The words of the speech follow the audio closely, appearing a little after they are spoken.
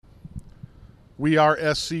We are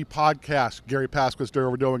SC Podcast. Garry Paskwietz, Darrell,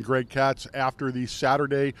 Rideaux, and Greg Katz after the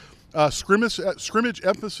Saturday scrimmage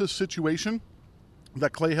emphasis situation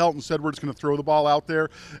that Clay Helton said we're just going to throw the ball out there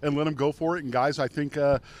and let him go for it. And guys, I think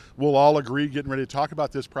we'll all agree, getting ready to talk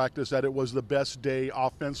about this practice, that it was the best day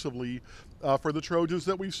offensively for the Trojans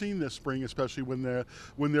that we've seen this spring, especially when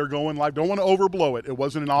they're going live. Don't want to overblow it. It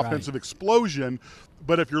wasn't an offensive explosion,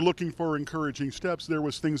 but if you're looking for encouraging steps, there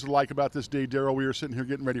was things to like about this day. Darrell, we were sitting here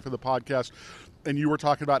getting ready for the podcast, and you were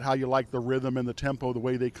talking about how you like the rhythm and the tempo, the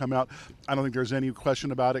way they come out. I don't think there's any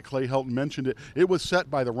question about it. Clay Helton mentioned it. It was set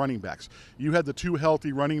by the running backs. You had the two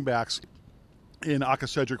healthy running backs in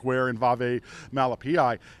Cedric Ware and Vave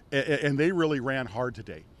Malapai, and they really ran hard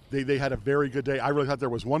today. They had a very good day. I really thought there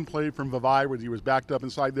was one play from Vavai where he was backed up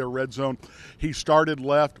inside their red zone. He started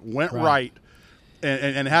left, went right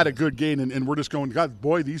and had a good gain. And we're just going, God,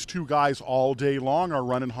 boy, these two guys all day long are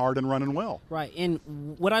running hard and running well. Right. And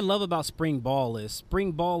what I love about spring ball is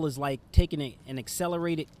like taking an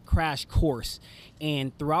accelerated crash course.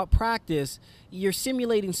 And throughout practice, you're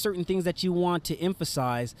simulating certain things that you want to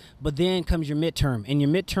emphasize, but then comes your midterm. And your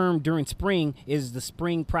midterm during spring is the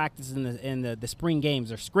spring practice and the spring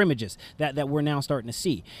games or scrimmages that we're now starting to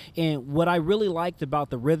see. And what I really liked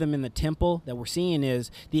about the rhythm and the tempo that we're seeing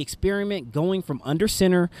is the experiment going from under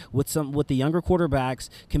center with the younger quarterbacks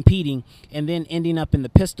competing and then ending up in the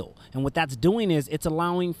pistol. And what that's doing is it's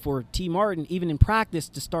allowing for T. Martin, even in practice,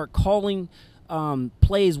 to start calling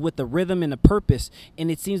plays with the rhythm and the purpose, and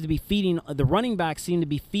it seems to be the running backs seem to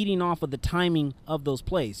be feeding off of the timing of those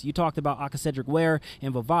plays. You talked about Cedric Ware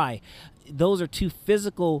and Vavai. Those are two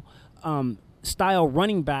physical style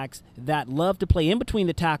running backs that love to play in between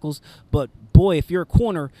the tackles, but boy, if you're a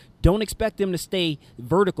corner, don't expect them to stay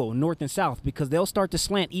vertical north and south, because they'll start to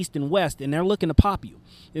slant east and west, and they're looking to pop you.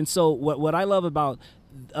 And so what I love about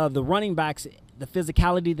the running backs, the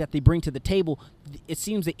physicality that they bring to the table, it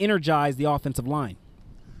seems to energize the offensive line.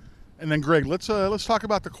 And then, Greg, let's talk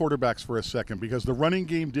about the quarterbacks for a second, because the running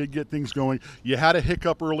game did get things going. You had a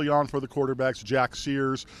hiccup early on for the quarterbacks. Jack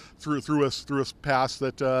Sears threw us pass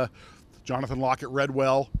that Jonathan Lockett read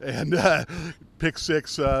well, and pick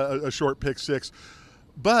six, a short pick six.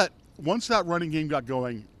 But once that running game got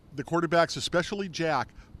going, the quarterbacks, especially Jack,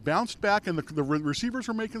 bounced back, and the receivers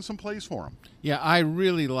were making some plays for him. Yeah, I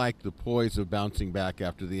really like the poise of bouncing back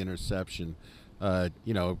after the interception. As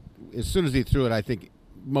soon as he threw it, I think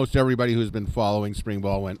most everybody who's been following spring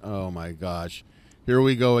ball went, oh my gosh, here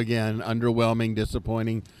we go again, underwhelming,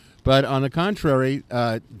 disappointing. But on the contrary,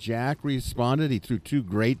 Jack responded. He threw two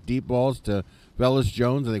great deep balls to Velus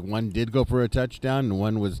Jones. I think one did go for a touchdown, and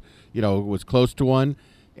one was close to one.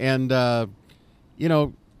 And, I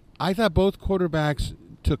thought both quarterbacks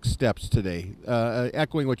took steps today,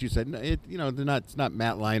 echoing what you said. It's not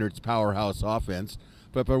Matt Leinert's powerhouse offense,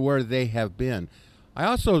 but for where they have been. I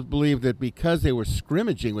also believe that because they were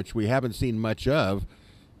scrimmaging, which we haven't seen much of,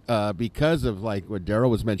 because of like what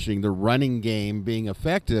Darrell was mentioning, the running game being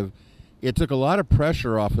effective, it took a lot of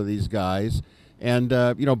pressure off of these guys. And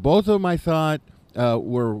both of them I thought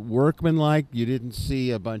were workmanlike. You didn't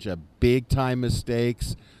see a bunch of big time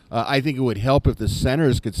mistakes. I think it would help if the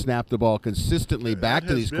centers could snap the ball consistently back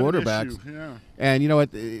to these quarterbacks. Yeah. And you know what?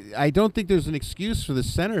 I don't think there's an excuse for the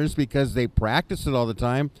centers because they practice it all the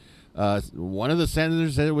time. One of the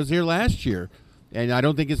centers was here last year. And I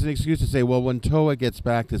don't think it's an excuse to say, well, when Toa gets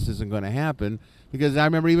back, this isn't going to happen. Because I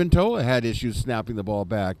remember even Toa had issues snapping the ball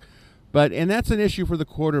back. And that's an issue for the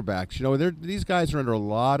quarterbacks. These guys are under a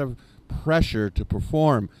lot of pressure to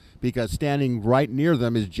perform, because standing right near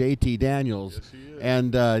them is J.T. Daniels. Yes, he is.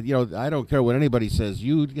 And, I don't care what anybody says.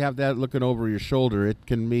 You have that looking over your shoulder. It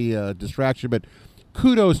can be a distraction. But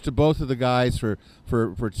kudos to both of the guys for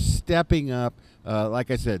stepping up.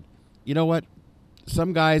 Like I said, you know what?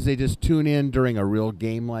 Some guys, they just tune in during a real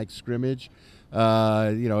game like scrimmage.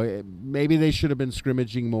 Maybe they should have been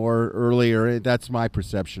scrimmaging more earlier. That's my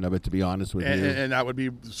perception of it, to be honest with you. And that would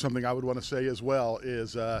be something I would want to say as well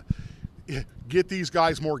is get these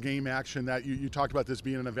guys more game action. That you talked about this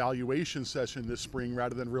being an evaluation session this spring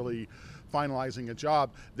rather than really finalizing a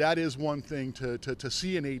job. That is one thing to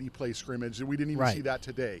see an 80-play scrimmage. We didn't even see that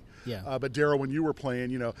today. Yeah. But Darrell, when you were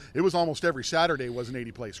playing, it was almost every Saturday was an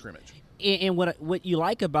 80-play scrimmage. And what you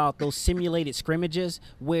like about those simulated scrimmages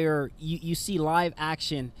where you see live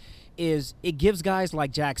action is it gives guys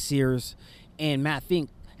like Jack Sears and Matt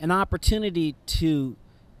Fink an opportunity to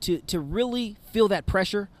really feel that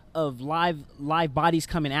pressure of live bodies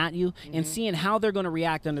coming at you, and seeing how they're going to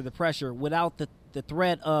react under the pressure without the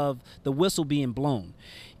threat of the whistle being blown.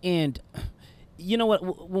 And you know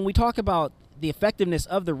what, when we talk about the effectiveness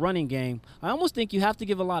of the running game, I almost think you have to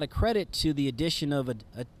give a lot of credit to the addition of a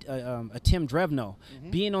Tim Drevno,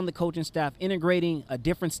 being on the coaching staff, integrating a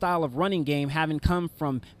different style of running game, having come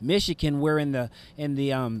from Michigan, where in the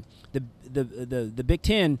Big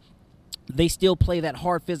Ten they still play that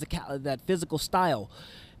hard physical style,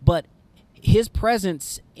 but his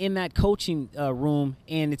presence in that coaching room,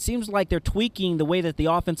 and it seems like they're tweaking the way that the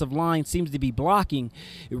offensive line seems to be blocking.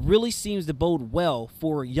 It really seems to bode well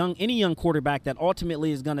for any young quarterback that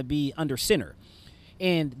ultimately is going to be under center.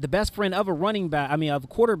 And the best friend of of a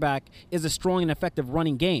quarterback is a strong and effective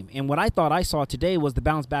running game. And what I thought I saw today was the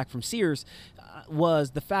bounce back from Sears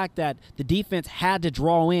was the fact that the defense had to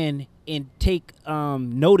draw in and take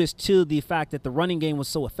notice to the fact that the running game was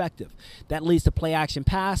so effective. That leads to play action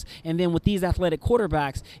pass, and then with these athletic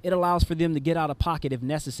quarterbacks, it allows for them to get out of pocket if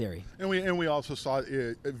necessary. And we also saw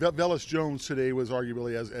Velus Jones today was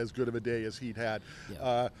arguably as good of a day as he'd had.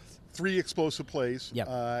 Yeah. 3 explosive plays. Yep.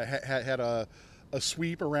 Had a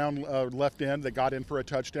sweep around left end that got in for a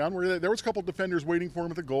touchdown, where there was a couple defenders waiting for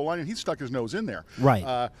him at the goal line, and he stuck his nose in there.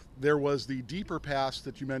 Right. There was the deeper pass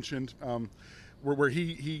that you mentioned, where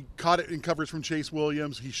he caught it in coverage from Chase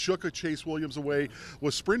Williams. He shook a Chase Williams away,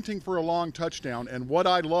 was sprinting for a long touchdown, and what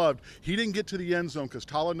I loved, he didn't get to the end zone because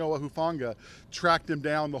Talanoa Hufanga tracked him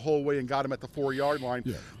down the whole way and got him at the 4-yard line.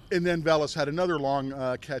 Yeah. And then Velus had another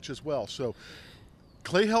long catch as well. So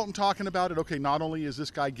Clay Helton talking about it. Okay, not only is this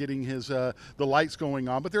guy getting his the lights going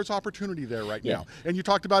on, but there's opportunity there right now. And you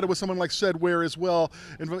talked about it with someone like Sedware as well.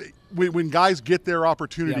 And when guys get their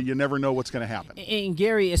opportunity, you never know what's going to happen. And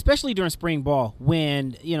Gary, especially during spring ball,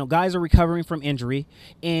 when guys are recovering from injury,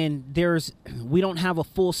 and we don't have a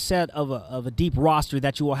full set of a deep roster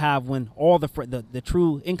that you will have when all the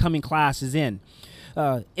true incoming class is in.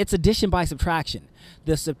 It's addition by subtraction.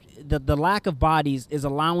 The lack of bodies is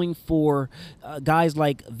allowing for guys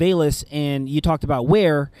like Velus, and you talked about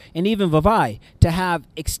Ware, and even Vavai to have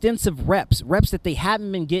extensive reps that they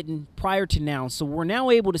hadn't been getting prior to now. So we're now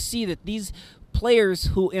able to see that these players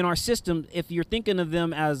who in our system, if you're thinking of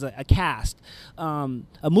them as a cast,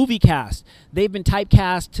 a movie cast, they've been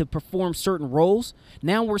typecast to perform certain roles.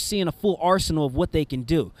 Now we're seeing a full arsenal of what they can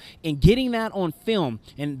do. And getting that on film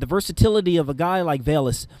and the versatility of a guy like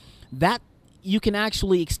Velus, that you can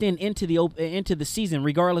actually extend into the season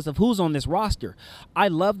regardless of who's on this roster. I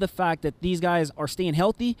love the fact that these guys are staying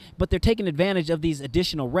healthy, but they're taking advantage of these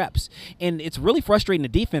additional reps. And it's really frustrating the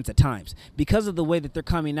defense at times because of the way that they're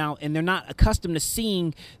coming out, and they're not accustomed to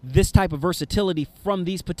seeing this type of versatility from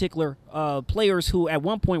these particular players who at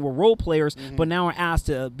one point were role players, but now are asked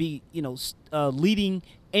to be leading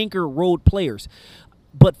anchor role players.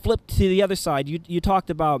 But flip to the other side, you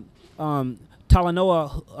talked about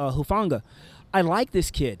Talanoa Hufanga. I like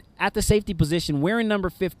this kid at the safety position wearing number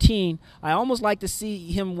 15. I almost like to see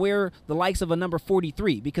him wear the likes of a number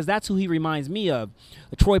 43 because that's who he reminds me of.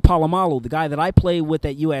 Troy Polamalu, the guy that I played with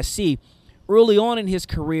at USC. Early on in his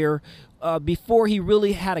career, before he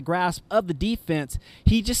really had a grasp of the defense,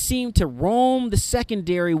 he just seemed to roam the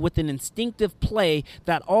secondary with an instinctive play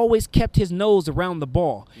that always kept his nose around the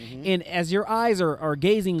ball. And as your eyes are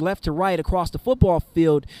gazing left to right across the football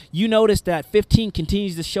field, you notice that 15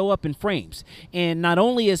 continues to show up in frames. And not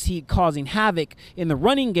only is he causing havoc in the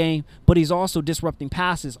running game, but he's also disrupting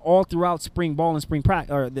passes all throughout spring ball and spring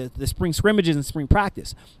practice, or the spring scrimmages and spring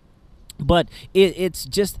practice. But it's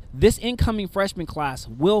just this incoming freshman class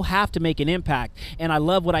will have to make an impact, and I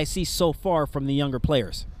love what I see so far from the younger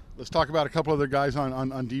players. Let's talk about a couple other guys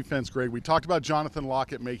on defense, Greg. We talked about Jonathan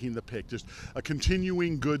Lockett making the pick. Just a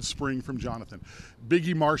continuing good spring from Jonathan.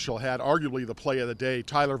 Biggie Marshall had arguably the play of the day.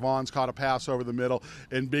 Tyler Vaughn's caught a pass over the middle,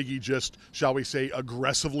 and Biggie just, shall we say,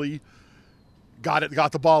 aggressively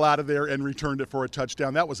got the ball out of there and returned it for a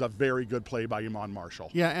touchdown. That was a very good play by Iman Marshall.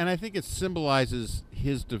 Yeah, and I think it symbolizes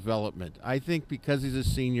his development. I think because he's a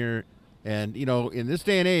senior, and in this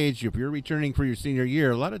day and age, if you're returning for your senior year,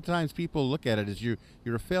 a lot of times people look at it as you're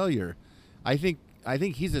a failure. I think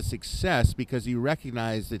he's a success because he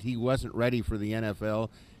recognized that he wasn't ready for the NFL,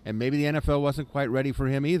 and maybe the NFL wasn't quite ready for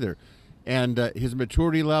him either. And his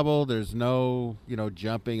maturity level, there's no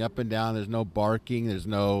jumping up and down, there's no barking, there's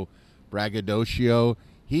no braggadocio.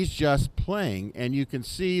 He's just playing, and you can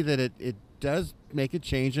see that it does make a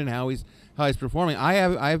change in how he's performing.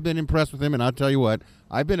 I've been impressed with him, and I'll tell you what,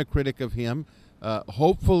 I've been a critic of him.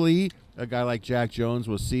 Hopefully, a guy like Jack Jones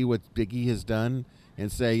will see what Biggie has done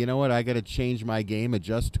and say, you know what, I got to change my game,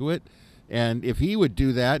 adjust to it. And if he would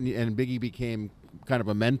do that, and Biggie became kind of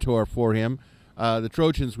a mentor for him, the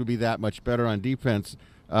Trojans would be that much better on defense.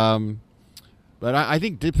 But I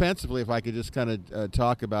think defensively, if I could just kind of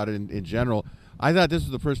talk about it in general, I thought this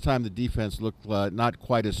was the first time the defense looked not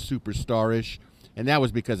quite as superstarish, and that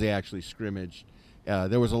was because they actually scrimmaged.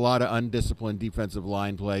 There was a lot of undisciplined defensive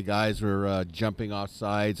line play. Guys were jumping off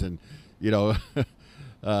sides, and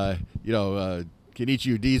Kenichi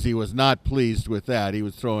Udeze was not pleased with that. He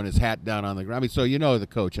was throwing his hat down on the ground. I mean, so the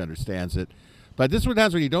coach understands it. But this is what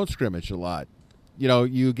happens when you don't scrimmage a lot.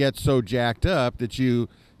 You get so jacked up that you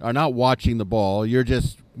are not watching the ball. You're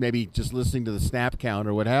just listening to the snap count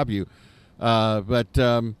or what have you. But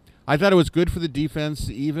I thought it was good for the defense,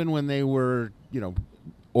 even when they were,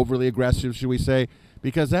 overly aggressive, should we say,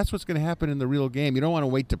 because that's what's going to happen in the real game. You don't want to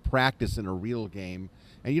wait to practice in a real game,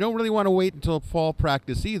 and you don't really want to wait until fall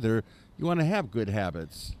practice either. You want to have good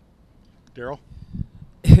habits. Darrell?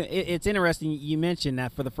 It's interesting you mentioned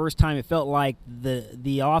that for the first time it felt like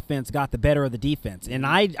the offense got the better of the defense. And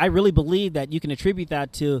I really believe that you can attribute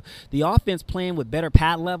that to the offense playing with better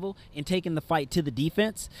pad level and taking the fight to the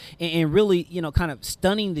defense and really, kind of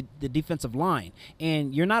stunning the defensive line.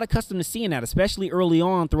 And you're not accustomed to seeing that, especially early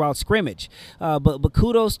on throughout scrimmage. But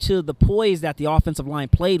kudos to the poise that the offensive line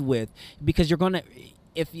played with, because you're going to –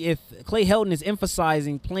 If Clay Helton is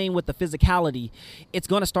emphasizing playing with the physicality, it's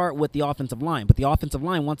going to start with the offensive line. But the offensive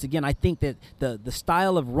line, once again, I think that the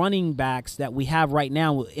style of running backs that we have right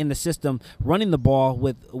now in the system, running the ball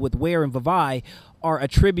with Ware and Vavae, are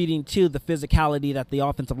attributing to the physicality that the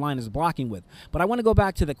offensive line is blocking with. But I want to go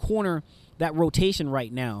back to the corner, that rotation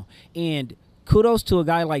right now. And kudos to a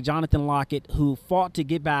guy like Jonathan Lockett, who fought to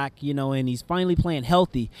get back, and he's finally playing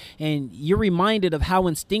healthy. And you're reminded of how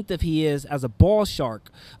instinctive he is as a ball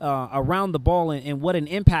shark around the ball and what an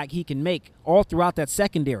impact he can make all throughout that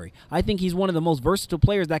secondary. I think he's one of the most versatile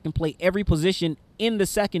players that can play every position in the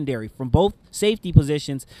secondary, from both safety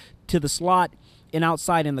positions to the slot and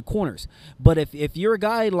outside in the corners. But if you're a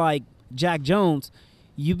guy like Jack Jones,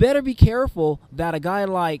 you better be careful that a guy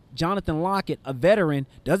like Jonathan Lockett, a veteran,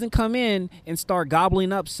 doesn't come in and start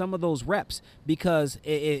gobbling up some of those reps. Because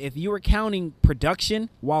if you were counting production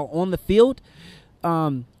while on the field,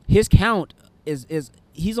 his count is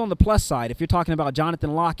he's on the plus side if you're talking about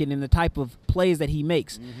Jonathan Lockett and the type of plays that he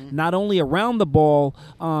makes. Mm-hmm. Not only around the ball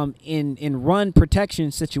in run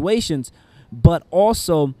protection situations, but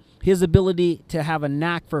also his ability to have a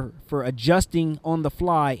knack for adjusting on the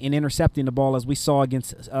fly and intercepting the ball, as we saw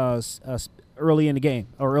against us early in the game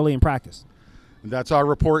or early in practice. And that's our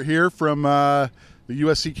report here from the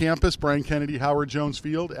USC campus, Brian Kennedy, Howard Jones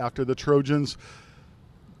Field, after the Trojans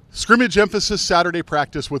scrimmage emphasis Saturday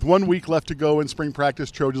practice. With 1 week left to go in spring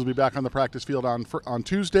practice, Trojans will be back on the practice field on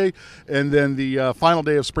Tuesday, and then the final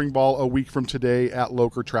day of spring ball a week from today at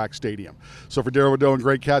Locher Track Stadium. So for Darrell, Rideaux, and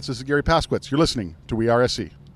Greg Katz, this is Garry Paskwietz. You're listening to We Are SC.